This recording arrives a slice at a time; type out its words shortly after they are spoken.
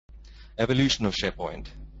Evolution of SharePoint.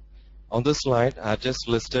 On this slide, I have just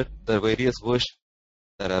listed the various versions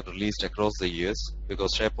that have released across the years,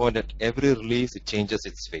 because SharePoint at every release it changes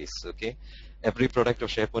its face. Okay, every product of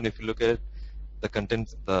SharePoint, if you look at it, the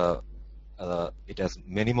content, it has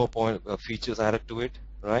many more features added to it,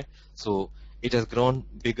 right? So it has grown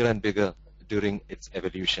bigger and bigger during its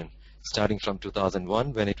evolution, starting from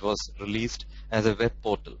 2001 when it was released as a web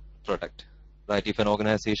portal product, right? If an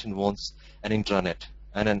organization wants an intranet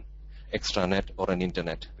and an extranet or an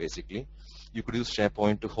internet, basically, you could use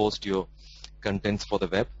SharePoint to host your contents for the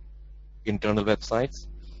web, internal websites,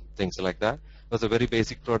 things like that. It was a very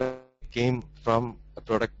basic product. It came from a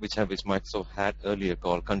product which Microsoft had earlier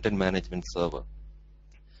called Content Management Server,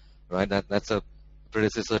 right? That's a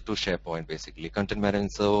predecessor to SharePoint, basically. Content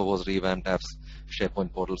Management Server was revamped as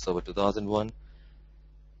SharePoint Portal Server 2001.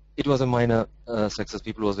 It was a minor success.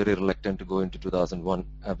 People was very reluctant to go into 2001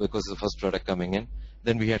 because it's the first product coming in.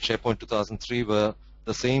 Then we had SharePoint 2003, where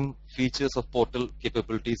the same features of portal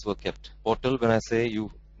capabilities were kept. Portal, when I say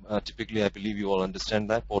you, typically I believe you all understand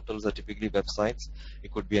that. Portals are typically websites.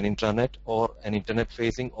 It could be an intranet or an internet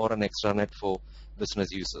facing or an extranet for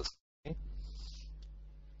business users. Okay?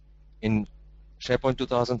 In SharePoint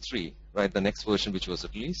 2003, right, the next version which was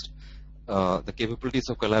released, the capabilities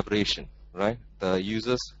of collaboration, right? The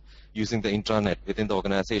users using the intranet within the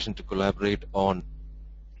organization to collaborate on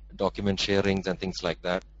document sharings and things like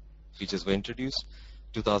that, features were introduced.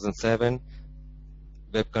 2007,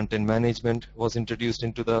 web content management was introduced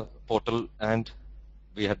into the portal, and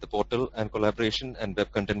we had the portal and collaboration, and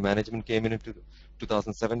web content management came into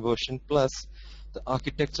 2007 version. Plus, the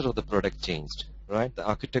architecture of the product changed, right? The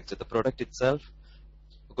architecture, the product itself,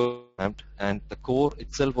 and the core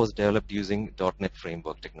itself was developed using .NET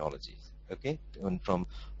framework technologies, okay, from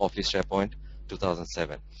Office SharePoint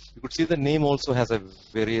 2007. You could see the name also has a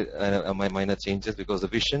very minor changes, because the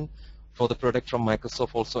vision for the product from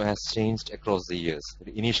Microsoft also has changed across the years.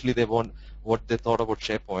 Initially, they want what they thought about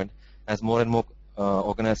SharePoint. As more and more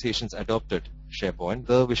organizations adopted SharePoint,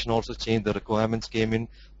 the vision also changed. The requirements came in.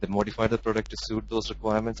 They modified the product to suit those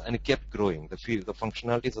requirements, and it kept growing. The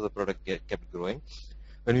functionalities of the product kept growing.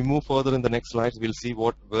 When we move further in the next slides, we'll see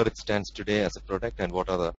where it stands today as a product and what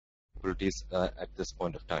are the capabilities at this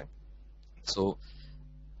point of time. So,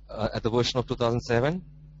 at the version of 2007,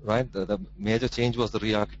 right, the major change was the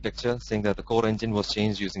re-architecture, saying that the core engine was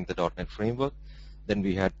changed using the .NET framework. Then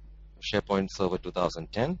we had SharePoint Server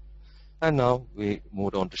 2010, and now we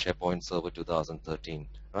moved on to SharePoint Server 2013,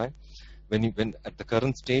 right? When at the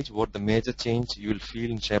current stage, what the major change you will feel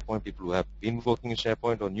in SharePoint, people who have been working in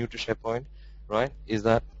SharePoint or new to SharePoint, right, is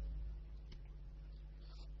that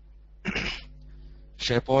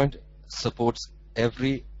SharePoint supports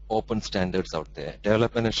every open standards out there.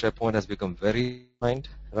 Development in SharePoint has become very defined,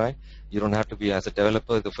 right? You don't have to be, as a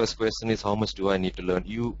developer, the first question is how much do I need to learn?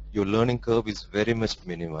 Your learning curve is very much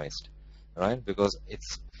minimized, right? Because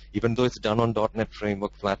even though it's done on .NET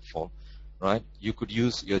framework platform, right, you could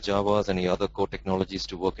use your Javas and your other core technologies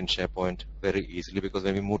to work in SharePoint very easily, because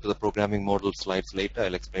when we move to the programming model slides later,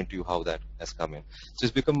 I'll explain to you how that has come in. So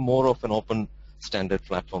it's become more of an open standard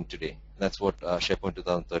platform today. That's what SharePoint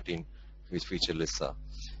 2013 feature lists are.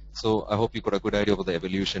 So I hope you got a good idea of the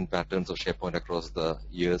evolution patterns of SharePoint across the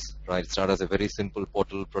years, right? It started as a very simple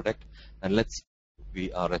portal product, and let's see where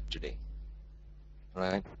we are at today,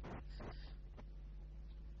 right?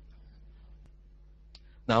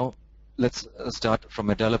 Now, let's start from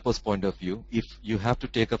a developer's point of view. If you have to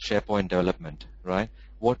take up SharePoint development, right,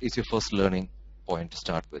 what is your first learning point to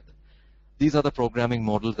start with? These are the programming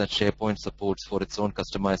models that SharePoint supports for its own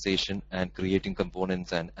customization and creating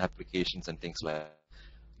components and applications and things like that.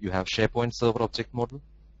 You have SharePoint Server Object Model,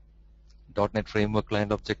 .NET Framework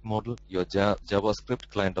Client Object Model, your JavaScript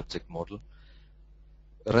Client Object Model,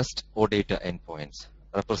 REST OData endpoints,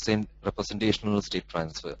 representational state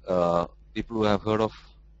transfer. People who have heard of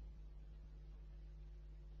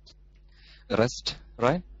REST,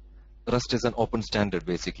 right? REST is an open standard,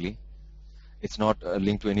 basically. It's not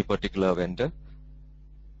linked to any particular vendor.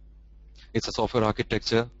 It's a software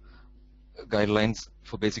architecture guidelines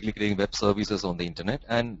for basically creating web services on the internet.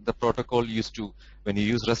 And the protocol used to, when you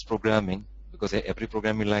use REST programming, because every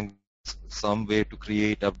programming language has some way to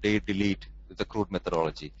create, update, delete with the crude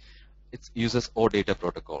methodology. It uses OData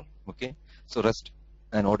protocol, okay? So REST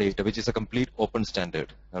and OData, which is a complete open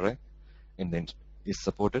standard, all right, is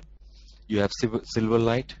supported. You have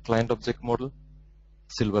Silverlight Client Object Model,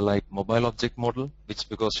 Silverlight Mobile Object Model, which,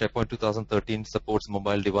 because SharePoint 2013 supports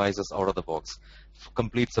mobile devices out of the box,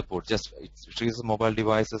 complete support. Just it treats mobile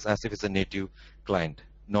devices as if it's a native client,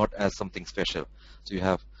 not as something special. So you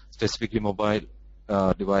have specifically mobile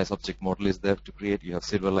device object model is there to create. You have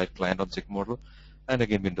Silverlight client object model, and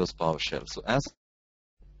again Windows PowerShell. So as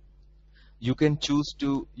you can choose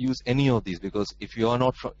to use any of these, because if you are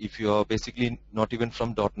not if you are basically not even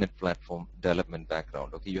from .NET platform development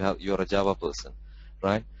background, okay, you're a Java person,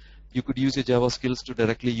 right? You could use your Java skills to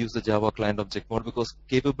directly use the Java client object model, because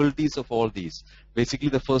capabilities of all these, basically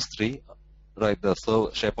the first three, right? The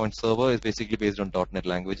SharePoint server is basically based on .NET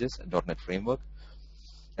languages and .NET framework,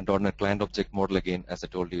 and .NET client object model, again, as I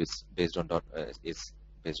told you, is based on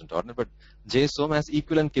 .NET. But JSON has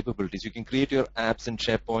equivalent capabilities. You can create your apps in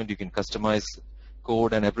SharePoint. You can customize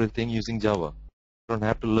code and everything using Java. You don't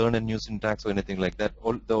have to learn a new syntax or anything like that.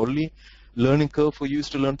 The only learning curve for you is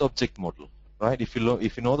to learn the object model, right? If you know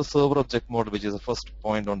the server object model, which is the first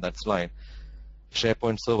point on that slide,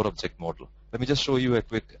 SharePoint server object model. Let me just show you a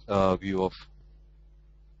quick view of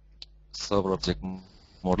server object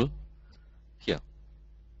model here.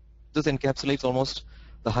 This encapsulates almost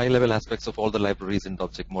the high-level aspects of all the libraries in the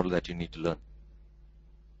object model that you need to learn.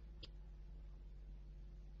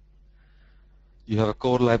 You have a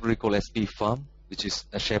core library called SP Farm, which is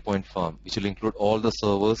a SharePoint farm, which will include all the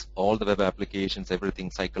servers, all the web applications,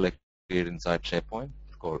 everything cycle created inside SharePoint,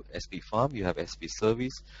 called SP Farm. You have SP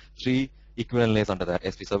Service, 3 equivalent layers under that: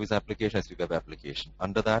 SP Service application, SP Web application.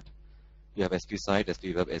 Under that, you have SP Site,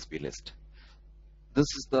 SP Web, SP List. This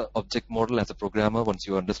is the object model. As a programmer, once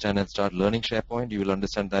you understand and start learning SharePoint, you will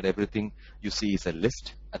understand that everything you see is a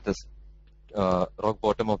list. At this rock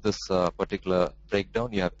bottom of this particular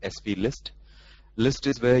breakdown, you have SP List. List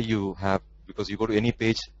is where you have, because you go to any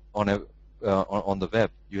page on the web,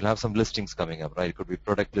 you'll have some listings coming up, right? It could be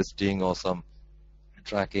product listing or some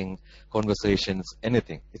tracking, conversations,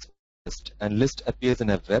 anything. It's list, and list appears in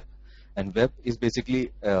a web, and web is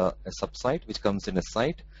basically a subsite which comes in a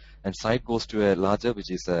site, and site goes to a larger,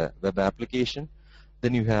 which is a web application.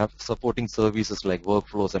 Then you have supporting services like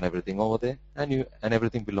workflows and everything over there, and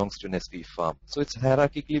everything belongs to an SP farm. So it's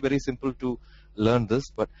hierarchically very simple to learn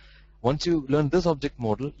this, but once you learn this object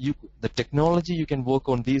model, the technology you can work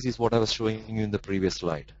on these is what I was showing you in the previous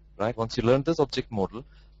slide, right? Once you learn this object model,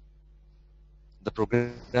 the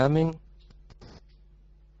programming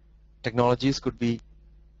technologies could be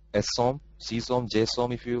SOM, CSOM,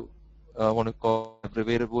 JSOM, if you want to call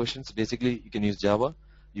abbreviated versions. Basically, you can use Java,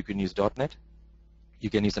 you can use .NET, you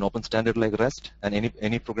can use an open standard like REST, and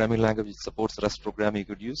any programming language which supports REST programming you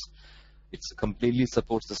could use. It completely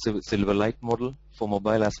supports the Silverlight model for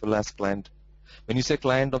mobile as well as client. When you say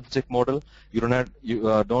client object model, you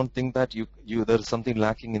don't think that there's something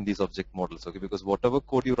lacking in these object models, okay? Because whatever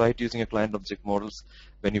code you write using a client object models,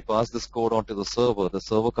 when you pass this code onto the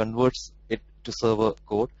server converts it to server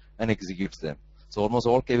code and executes them. So almost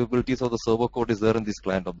all capabilities of the server code is there in this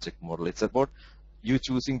client object model. It's about you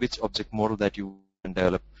choosing which object model that you can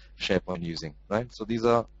develop SharePoint using, right? So these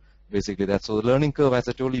are basically that. So the learning curve, as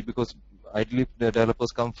I told you, because ideally the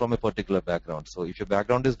developers come from a particular background. So if your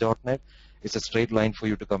background is .NET, it's a straight line for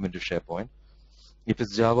you to come into SharePoint. If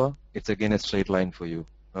it's Java, it's again a straight line for you,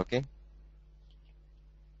 okay?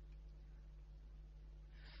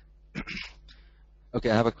 Okay,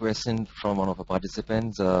 I have a question from one of our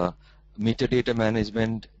participants. Metadata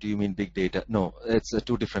management, do you mean big data? No, it's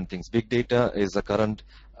two different things. Big data is a current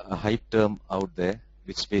hype term out there,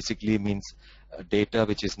 which basically means data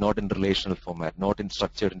which is not in relational format, not in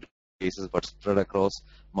structured cases, but spread across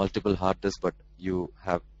multiple hard disks, but you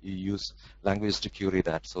use languages to query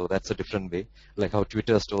that. So that's a different way, like how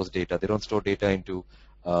Twitter stores data. They don't store data into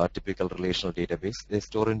typical relational database. They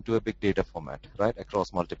store into a big data format, right,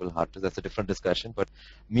 across multiple hard disks. That's a different discussion, but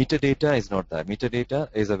metadata is not that. Metadata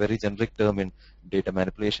is a very generic term in data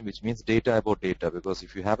manipulation, which means data about data, because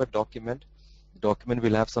if you have a document, the document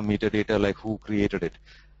will have some metadata like who created it,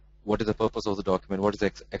 what is the purpose of the document, what is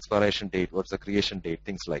the expiration date, what is the creation date,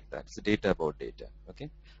 things like that. It's data about data,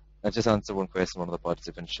 okay? I just answered one question, one of the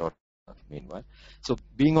participants short meanwhile. So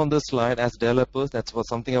being on this slide as developers, that's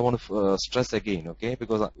something I want to stress again, okay?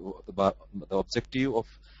 Because the objective of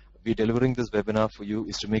we delivering this webinar for you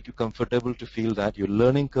is to make you comfortable to feel that your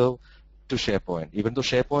learning curve to SharePoint, even though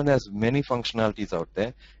SharePoint has many functionalities out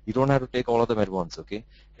there, you don't have to take all of them at once, okay?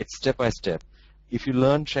 It's step by step. If you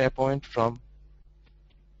learn SharePoint from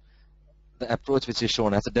the approach which is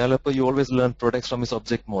shown, as a developer, you always learn products from its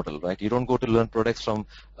object model, right? You don't go to learn products from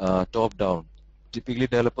top down. Typically,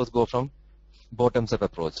 developers go from bottoms-up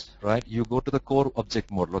approach, right? You go to the core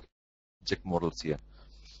object model, object models here.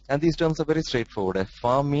 And these terms are very straightforward. A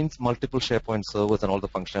farm means multiple SharePoint servers and all the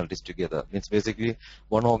functionalities together. Means basically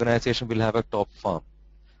one organization will have a top farm.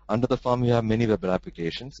 Under the farm, you have many web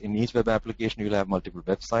applications. In each web application, you will have multiple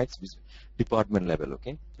websites, which department level,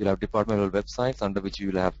 okay? You'll have department level websites under which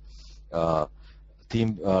you will have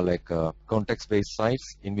theme context-based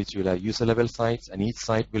sites in which you will have user-level sites, and each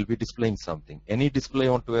site will be displaying something. Any display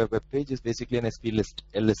onto a web page is basically an SP list,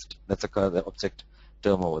 a list. That's the object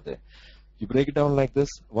term over there. You break it down like this.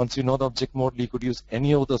 Once you know the object model, you could use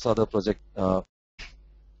any of those other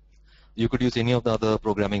you could use any of the other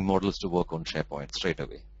programming models to work on SharePoint straight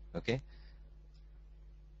away. Okay.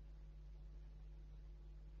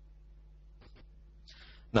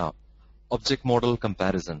 Now, object model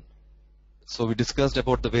comparison. So we discussed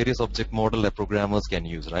about the various object model that programmers can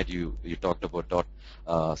use, right? You talked about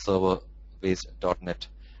server-based .NET,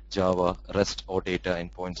 Java, REST, or data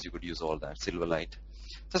endpoints. You could use all that. Silverlight.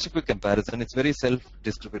 Just a quick comparison. It's very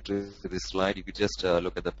self-descriptive, this slide. You could just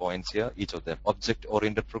look at the points here, each of them.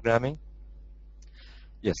 Object-oriented programming.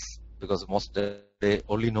 Yes, because most they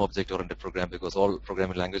only know object-oriented programming because all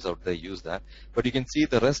programming languages out there use that. But you can see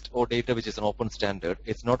the REST or data, which is an open standard.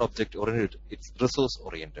 It's not object-oriented. It's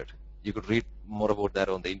resource-oriented. You could read more about that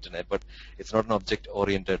on the internet, but it's not an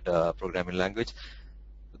object-oriented programming language.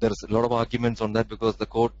 There's a lot of arguments on that because the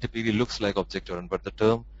code typically looks like object-oriented, but the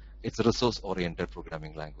term, it's a resource-oriented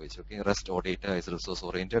programming language. Okay, REST or data is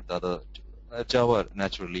resource-oriented. The other Java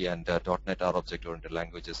naturally and .NET are object-oriented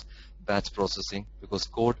languages. Batch processing, because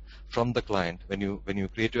code from the client, when you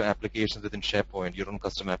create your applications within SharePoint, you run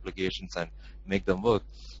custom applications and make them work.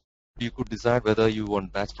 You could decide whether you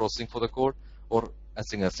want batch processing for the code or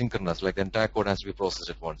asynchronous, like the entire code has to be processed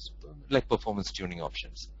at once, like performance tuning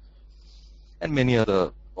options. And many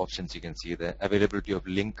other options you can see there. Availability of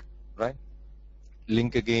link, right?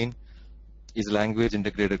 Link again is language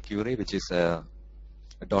integrated query, which is a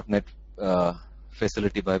 .NET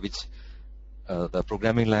facility by which the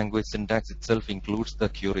programming language syntax itself includes the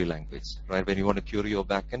query language, right? When you want to query your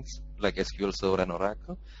backends, like SQL Server and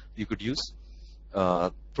Oracle, you could use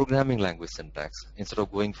programming language syntax instead of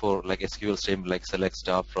going for like SQL statement, like select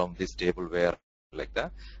star from this table where like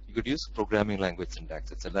that. You could use programming language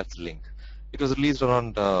syntax. That's Link. It was released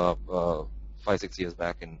around 5-6 years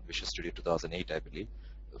back in Visual Studio 2008, I believe.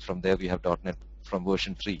 From there we have .NET from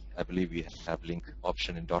version 3. I believe we have Link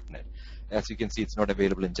option in .NET. As you can see, it's not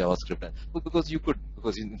available in JavaScript. Because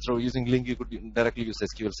instead of using Link, you could directly use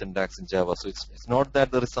SQL syntax in Java. So it's not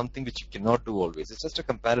that there is something which you cannot do always. It's just a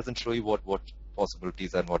comparison to show you what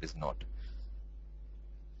possibilities and what is not.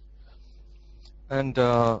 And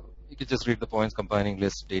you can just read the points: combining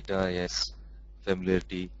list, data, yes,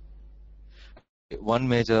 familiarity. One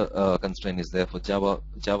major constraint is there for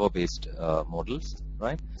Java-based models,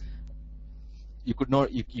 right? You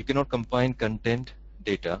cannot combine content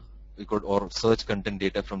data. Or search content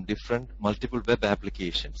data from multiple web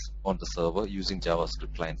applications on the server using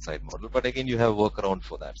JavaScript client-side model. But again, you have a workaround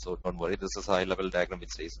for that, so don't worry. This is a high-level diagram which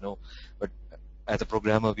says no. But as a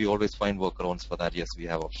programmer, we always find workarounds for that. Yes, we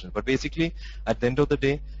have options. But basically, at the end of the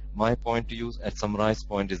day, my point to use at summarized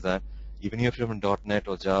point is that even if you're in .NET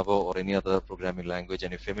or Java or any other programming language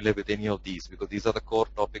and you're familiar with any of these, because these are the core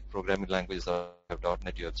topic programming languages. You have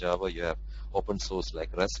 .NET, you have Java, you have open source like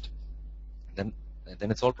REST.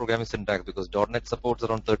 Then it's all programming syntax, because .NET supports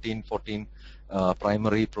around 13, 14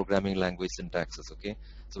 primary programming language syntaxes. Okay,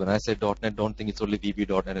 so when I say .NET, don't think it's only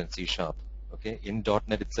VB.NET and C#. Okay, in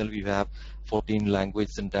 .NET itself, you have 14 language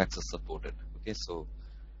syntaxes supported. Okay, so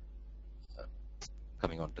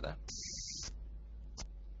coming on to that.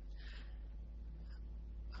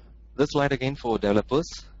 This slide again for developers,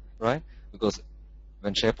 right? Because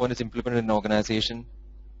when SharePoint is implemented in an organization,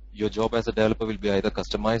 your job as a developer will be either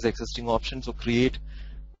customize existing options or create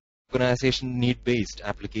organization need-based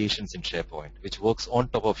applications in SharePoint, which works on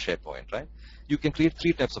top of SharePoint, right? You can create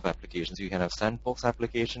 3 types of applications. You can have sandbox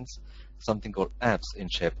applications, something called apps in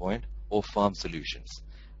SharePoint, or farm solutions.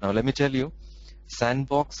 Now, let me tell you,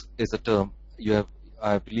 sandbox is a term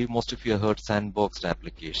I believe most of you have heard sandboxed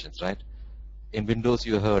applications, right? In Windows,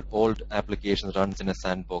 you heard old applications runs in a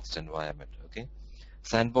sandboxed environment, okay?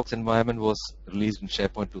 Sandbox environment was released in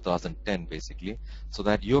SharePoint 2010, basically, so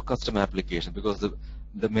that your custom application, because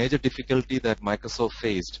the major difficulty that Microsoft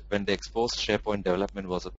faced when they exposed SharePoint development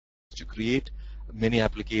was to create many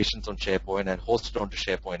applications on SharePoint and host it onto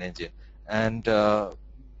SharePoint engine. And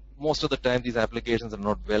most of the time, these applications are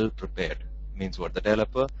not well prepared. Means what? The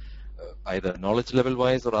developer, either knowledge level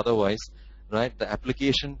wise or otherwise, right? The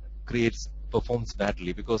application performs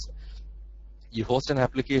badly because you host an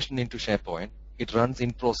application into SharePoint. It runs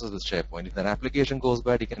in process with SharePoint. If that application goes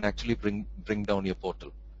bad, it can actually bring down your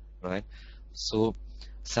portal, right? So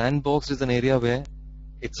sandbox is an area where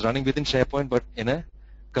it's running within SharePoint, but in a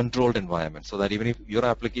controlled environment, so that even if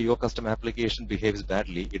your custom application behaves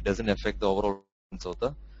badly, it doesn't affect the overall performance of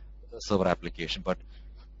the server application. But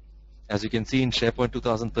As you can see in SharePoint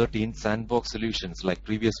 2013, sandbox solutions like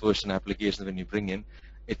previous version applications, when you bring in,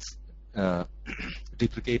 it's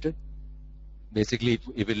deprecated. Basically,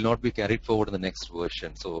 it will not be carried forward in the next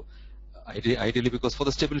version. So ideally, because for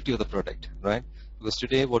the stability of the product, right? Because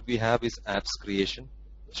today what we have is apps creation.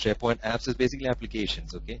 SharePoint apps is basically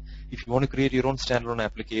applications, okay? If you want to create your own standalone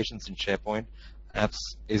applications in SharePoint, apps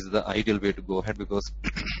is the ideal way to go ahead, because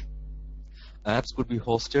apps could be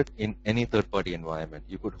hosted in any third-party environment.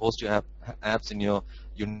 You could host your apps in your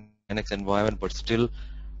Linux environment, but still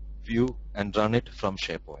view and run it from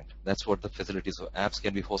SharePoint. That's what the facility is. So apps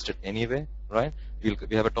can be hosted anywhere, right?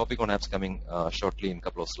 We have a topic on apps coming shortly in a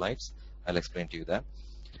couple of slides. I'll explain to you that.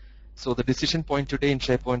 So the decision point today in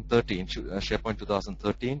SharePoint 13, SharePoint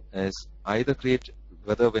 2013, is either create,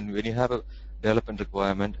 whether when you have a development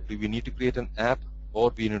requirement, do we need to create an app,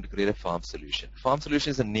 or we need to create a farm solution. Farm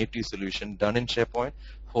solution is a native solution done in SharePoint,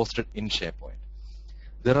 hosted in SharePoint.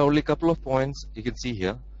 There are only a couple of points you can see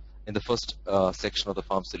here in the first section of the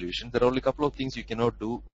farm solution. There are only a couple of things you cannot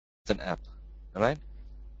do with an app, all right?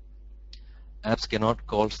 Apps cannot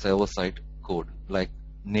call server-side code, like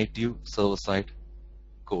native server-side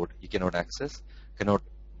code you cannot access, cannot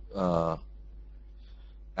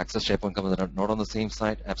access SharePoint commands that are not on the same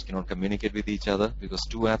site. Apps cannot communicate with each other, because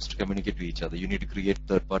two apps to communicate with each other, you need to create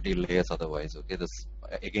third-party layers otherwise, okay? There's,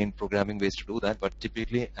 again, programming ways to do that, but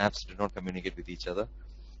typically apps do not communicate with each other.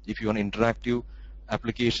 If you want interactive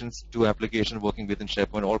applications, two applications working within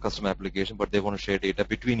SharePoint, all custom application, but they want to share data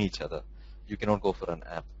between each other, you cannot go for an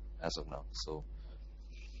app as of now. So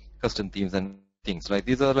custom themes and things, right?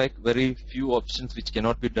 These are like very few options which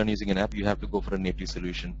cannot be done using an app. You have to go for a native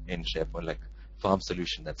solution in SharePoint, like farm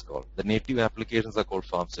solution, that's called. The native applications are called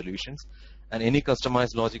farm solutions, and any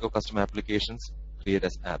customized logic or custom applications create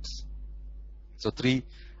as apps. So 3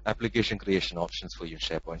 application creation options for you in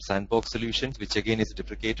SharePoint. Sandbox solutions, which again is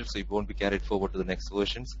deprecated, so it won't be carried forward to the next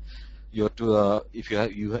versions. You have to, if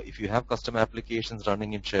you have custom applications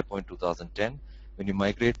running in SharePoint 2010, when you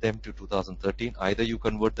migrate them to 2013, either you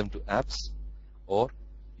convert them to apps, or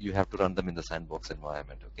you have to run them in the sandbox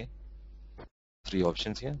environment, okay? 3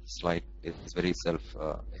 options here. Slide is very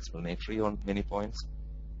self-explanatory on many points.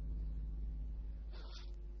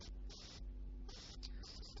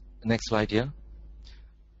 Next slide here.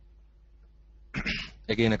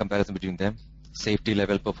 Again, a comparison between them. Safety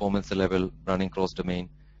level, performance level, running cross-domain.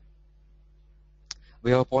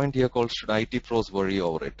 We have a point here called, should IT pros worry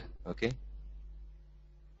over it, okay?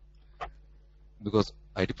 Because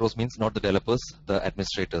IT pros means not the developers, the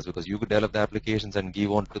administrators, because you could develop the applications and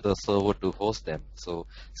give on to the server to host them. So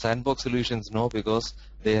sandbox solutions, no, because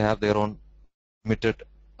they have their own limited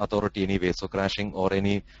authority anyway. So crashing or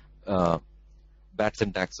any bad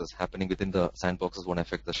syntaxes happening within the sandboxes won't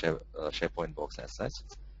affect the SharePoint box as such.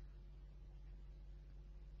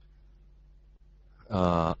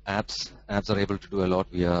 Apps are able to do a lot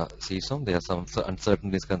via CSOM. There are some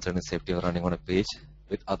uncertainties concerning safety of running on a page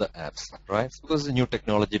with other apps, right? Because it's a new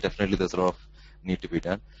technology, definitely there's a lot of need to be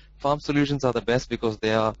done. Farm solutions are the best because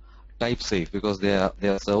they are type safe, because they are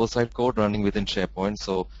server-side code running within SharePoint.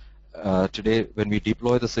 So today, when we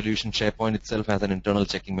deploy the solution, SharePoint itself has an internal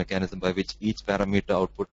checking mechanism by which each parameter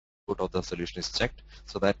output of the solution is checked,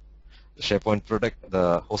 so that the SharePoint product,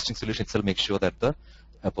 the hosting solution itself, makes sure that the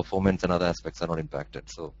performance and other aspects are not impacted.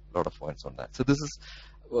 So a lot of points on that. So this is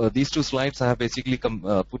these 2 slides I have basically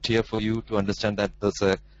put here for you to understand that there's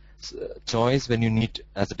a choice when you need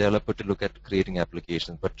as a developer to look at creating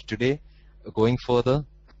applications. But today, going further,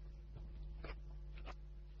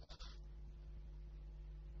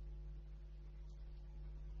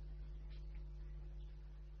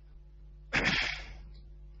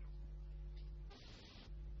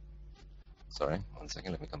 sorry, one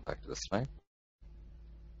second, let me come back to the slide.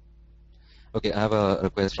 Okay, I have a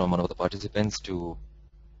request from one of the participants to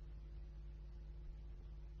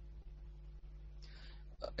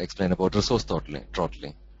explain about resource throttling.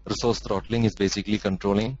 Resource throttling is basically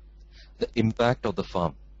controlling the impact of the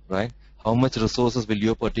farm, right? How much resources will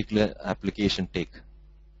your particular application take,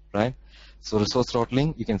 right? So resource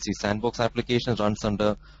throttling, you can see sandbox application runs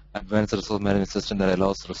under advanced resource management system that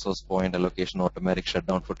allows resource point allocation automatic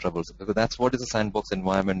shutdown for troubles, because that's what is a sandbox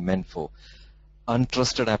environment meant for.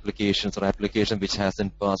 Untrusted applications or application which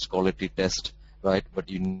hasn't passed quality test, right? But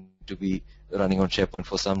you need to be running on SharePoint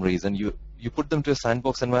for some reason. You put them to a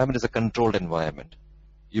sandbox environment as a controlled environment.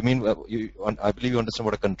 You mean, I believe you understand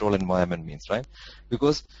what a control environment means, right?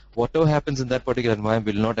 Because whatever happens in that particular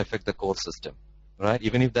environment will not affect the core system, right?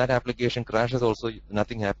 Even if that application crashes also,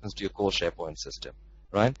 nothing happens to your core SharePoint system,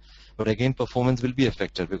 right? But again, performance will be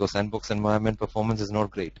affected because sandbox environment performance is not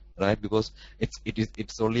great, right? Because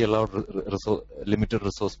it's only allowed limited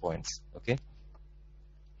resource points. Okay.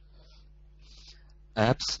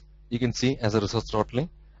 Apps, you can see as a resource throttling.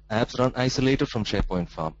 Apps run isolated from SharePoint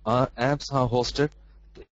farm. Our apps are hosted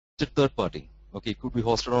third party. Okay, it could be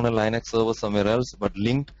hosted on a Linux server somewhere else, but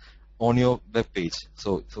linked on your web page.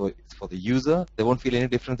 So for the user, they won't feel any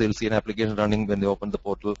difference. They'll see an application running when they open the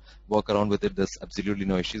portal, walk around with it. There's absolutely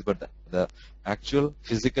no issues. But the actual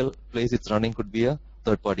physical place it's running could be a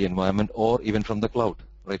third-party environment or even from the cloud.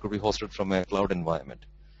 Right? It could be hosted from a cloud environment.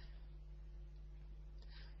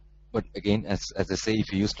 But again, as I say,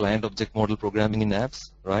 if you use client object model programming in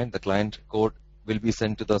apps, right, the client code will be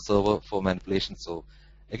sent to the server for manipulation. So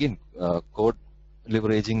again, code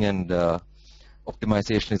leveraging and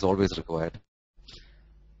optimization is always required.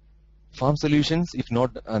 Farm solutions, if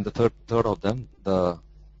not, and the third of them, the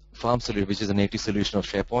farm solution, which is a native solution of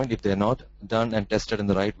SharePoint, if they're not done and tested in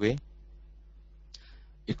the right way,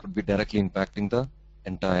 it could be directly impacting the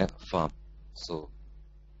entire farm. So,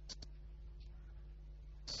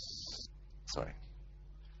 sorry.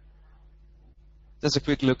 Just a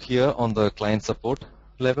quick look here on the client support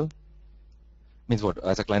level. Means what?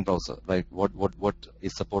 As a client browser, right? What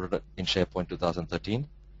is supported in SharePoint 2013?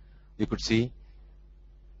 You could see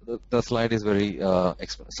the slide is very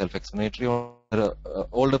self-explanatory.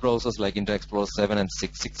 Older browsers like Internet Explorer 7 and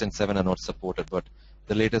 6 and 7 are not supported, but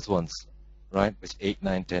the latest ones, right, which 8,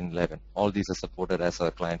 9, 10, 11, all these are supported as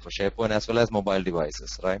a client for SharePoint as well as mobile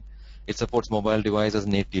devices, right? It supports mobile devices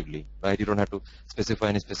natively, right? You don't have to specify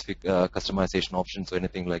any specific customization options or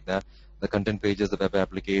anything like that. The content pages, the web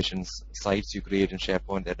applications, sites you create in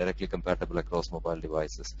SharePoint, they're directly compatible across mobile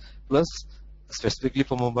devices. Plus, specifically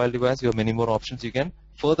for mobile device, you have many more options you can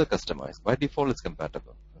further customize. By default, it's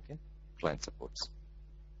compatible. Okay, client supports.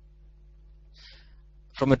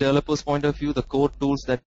 From a developer's point of view, the core tools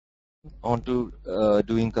that onto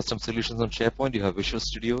doing custom solutions on SharePoint, you have Visual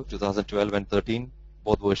Studio 2012 and 13.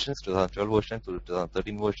 Both versions, 2012 version to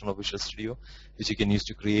 2013 version of Visual Studio, which you can use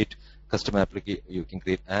to create custom applications. You can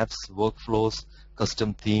create apps, workflows,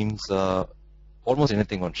 custom themes, almost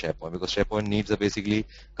anything on SharePoint, because SharePoint needs basically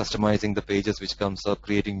customizing the pages which comes up,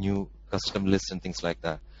 creating new custom lists and things like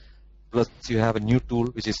that. Plus, you have a new tool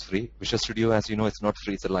which is free. Visual Studio, as you know, it's not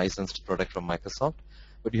free; it's a licensed product from Microsoft.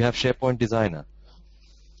 But you have SharePoint Designer,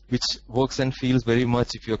 which works and feels very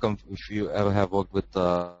much if you ever have worked with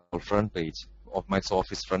the front page of Microsoft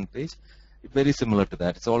Office front page, it's very similar to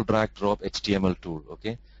that. It's all drag drop HTML tool.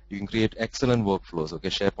 Okay, you can create excellent workflows. Okay,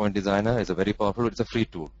 SharePoint Designer is a very powerful. It's a free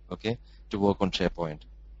tool. Okay, to work on SharePoint.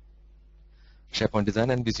 SharePoint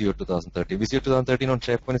Designer and Visio 2013. Visio 2013 on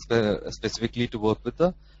SharePoint is specifically to work with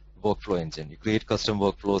the workflow engine. You create custom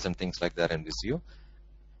workflows and things like that in Visio,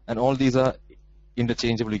 and all these are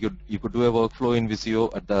interchangeable. You could do a workflow in Visio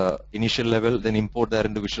at the initial level, then import that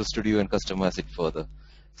into Visual Studio and customize it further.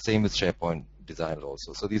 Same with SharePoint Designer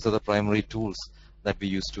also. So these are the primary tools that we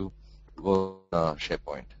use to work on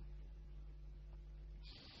SharePoint.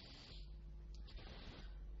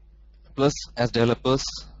 Plus, as developers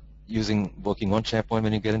working on SharePoint,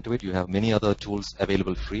 when you get into it, you have many other tools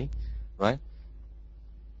available free, right?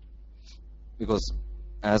 Because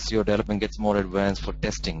as your development gets more advanced for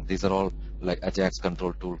testing, these are all like Ajax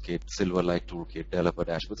Control Toolkit, Silverlight Toolkit, Developer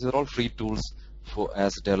Dashboard. These are all free tools for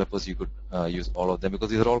as developers. You could use all of them because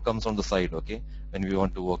these all comes on the side. Okay, when we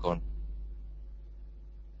want to work on.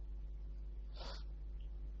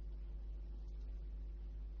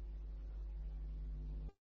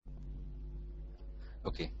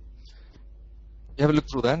 Okay, you have a look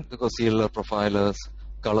through that because CLR profilers,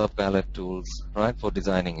 color palette tools, right, for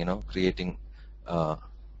designing, creating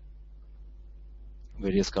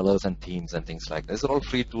various colors and themes and things like that. These are all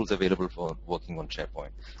free tools available for working on SharePoint.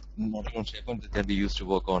 Not only on SharePoint, it can be used to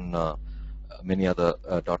work on many other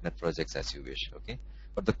 .NET projects as you wish. Okay,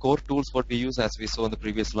 but the core tools what we use, as we saw in the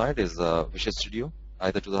previous slide, is Visual Studio,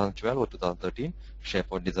 either 2012 or 2013,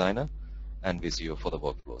 SharePoint Designer, and Visio for the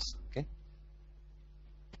workflows. Okay.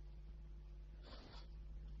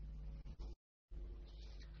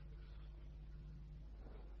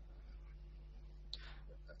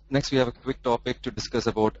 Next, we have a quick topic to discuss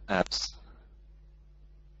about apps.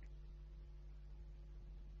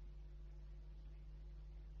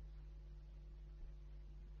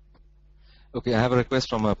 Okay, I have a request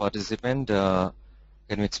from a participant. Can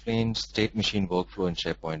you explain state machine workflow in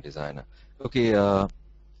SharePoint Designer? Okay,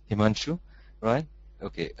 Himanshu, right?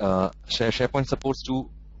 Okay, SharePoint supports two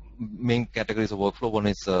main categories of workflow. One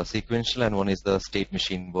is sequential and one is the state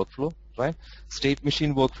machine workflow, right? State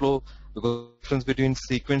machine workflow, because the difference between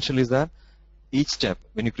sequential is that each step,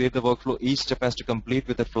 when you create the workflow, each step has to complete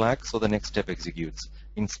with a flag so the next step executes.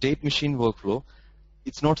 In state machine workflow,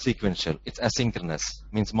 it's not sequential, it's asynchronous.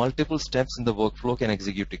 Means multiple steps in the workflow can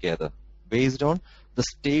execute together based on the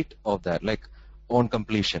state of that, like on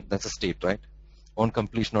completion, that's a state, right? On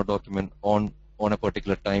completion of document, on a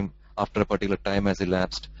particular time, after a particular time has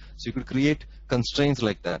elapsed. So you could create constraints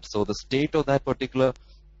like that. So the state of that particular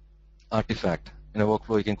artifact, in a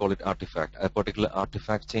workflow you can call it artifact. A particular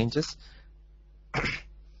artifact changes,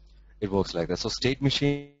 it works like that. So state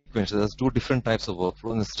machine, there's two different types of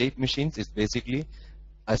workflow. In the state machines, it's basically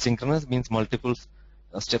asynchronous, means multiple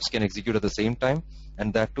steps can execute at the same time,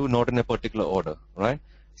 and that too not in a particular order, right?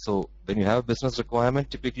 So when you have a business requirement,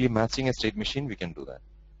 typically matching a state machine, we can do that.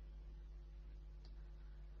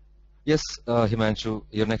 Yes, Himanshu,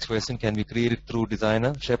 your next question, can we create it through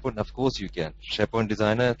Designer? SharePoint, of course you can. SharePoint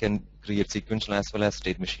Designer can create sequential as well as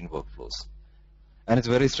state machine workflows. And it's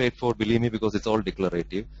very straightforward, believe me, because it's all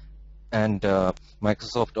declarative. And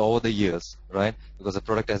Microsoft over the years, right, because the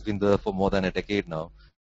product has been there for more than a decade now,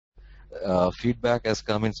 feedback has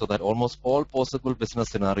come in so that almost all possible business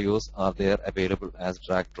scenarios are there available as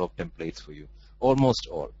drag-drop templates for you. Almost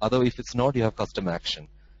all. Although if it's not, you have custom action.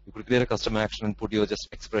 You could create a custom action and put your just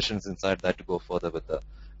expressions inside that to go further with the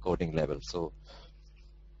coding level. So,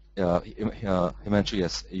 Himanshu,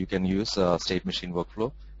 yes, you can use state machine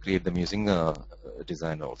workflow, create them using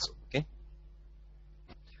Designer also. Okay.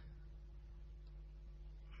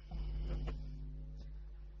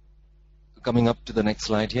 Coming up to the next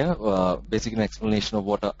slide here, basically an explanation of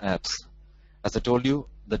what are apps. As I told you,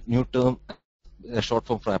 the new term, a short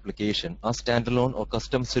form for application, are standalone or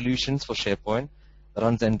custom solutions for SharePoint that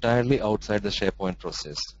runs entirely outside the SharePoint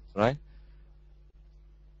process, right?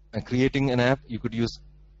 And creating an app, you could use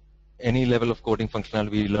any level of coding functionality.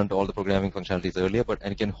 We learned all the programming functionalities earlier,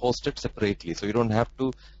 and you can host it separately. So you don't have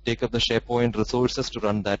to take up the SharePoint resources to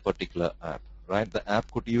run that particular app, right? The app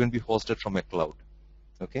could even be hosted from a cloud,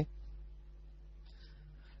 okay?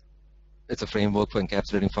 It's a framework for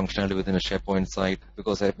encapsulating functionality within a SharePoint site,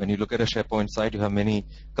 because when you look at a SharePoint site, you have many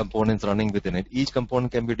components running within it. Each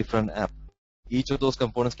component can be a different app. Each of those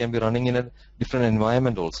components can be running in a different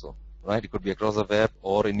environment also, right? It could be across the web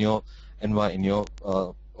or in your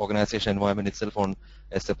organization environment itself on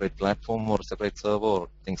a separate platform or a separate server or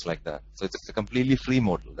things like that. So it's a completely free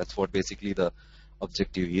model. That's what basically the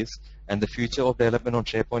objective is. And the future of development on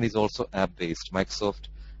SharePoint is also app-based. Microsoft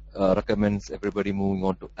recommends everybody moving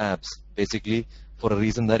on to apps, basically for a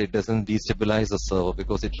reason that it doesn't destabilize the server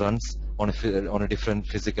because it runs on a different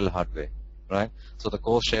physical hardware, right? So the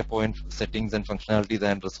core SharePoint settings and functionalities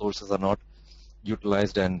and resources are not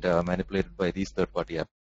utilized and manipulated by these third-party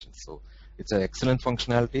applications. So it's an excellent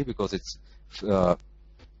functionality because it's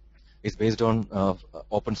based on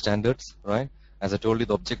open standards, right? As I told you,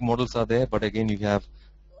 the object models are there, but again, you have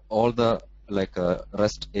all the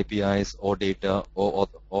REST APIs or data or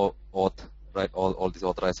auth, right? All these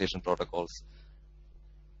authorization protocols.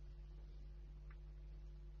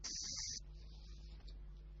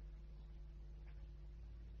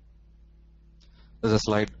 There's a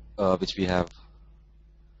slide which we have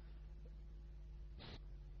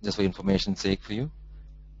just for information's sake for you.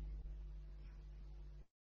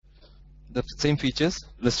 The same features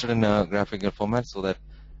listed in a graphical format so that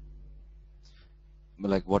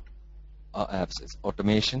what are apps is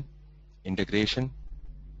automation, integration,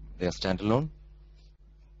 they are standalone,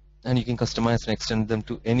 and you can customize and extend them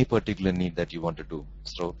to any particular need that you want to do.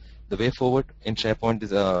 So the way forward in SharePoint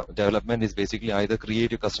development is basically either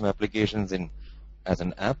create your custom applications as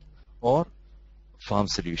an app or farm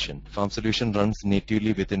solution. Farm solution runs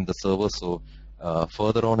natively within the server, so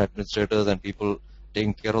further on administrators and people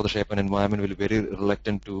taking care of the SharePoint environment will be very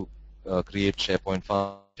reluctant to create SharePoint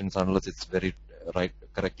functions unless it's very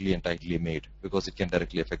correctly and tightly made, because it can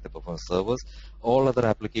directly affect the performance of servers. All other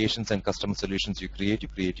applications and custom solutions you create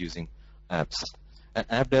using apps. And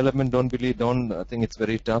app development, don't think it's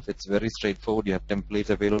very tough. It's very straightforward. You have templates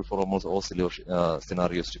available for almost all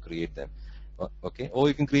scenarios to create them. Okay, or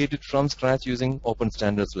you can create it from scratch using open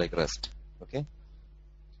standards like REST. Okay.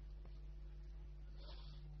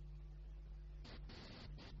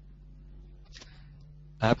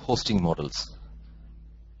 App hosting models.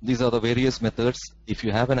 These are the various methods. If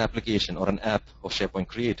you have an application or an app of SharePoint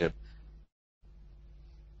created,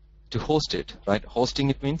 to host it, right? Hosting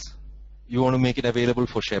it means you want to make it available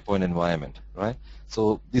for SharePoint environment, right?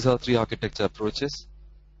 So these are three architecture approaches.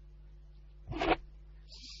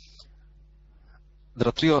 There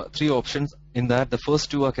are three options in that. The first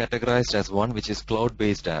two are categorized as one, which is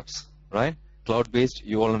cloud-based apps, right? Cloud-based,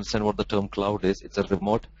 you all understand what the term cloud is. It's a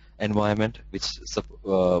remote environment which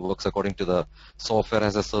works according to the software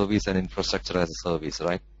as a service and infrastructure as a service,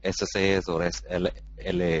 right? SSAS or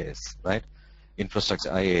LAS, right? Infrastructure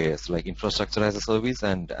IaaS, like infrastructure as a service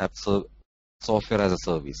and software as a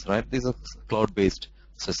service, right? These are cloud-based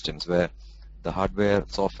systems where the hardware,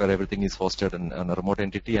 software, everything is hosted on a remote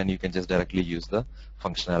entity, and you can just directly use the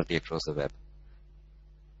functionality across the web.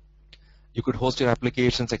 You could host your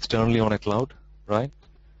applications externally on a cloud, right?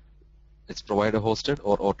 It's provider hosted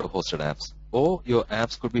or auto hosted apps, or your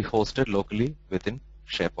apps could be hosted locally within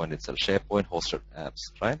SharePoint itself. SharePoint hosted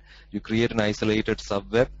apps, right? You create an isolated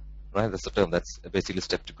subweb, right? That's the term. That's basically a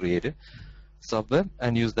step to create it. Subweb,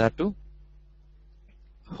 and use that to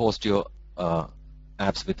host your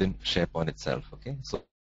apps within SharePoint itself. Okay, so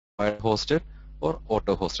hosted or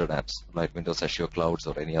auto hosted apps like Windows Azure Clouds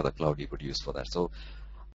or any other cloud you could use for that. So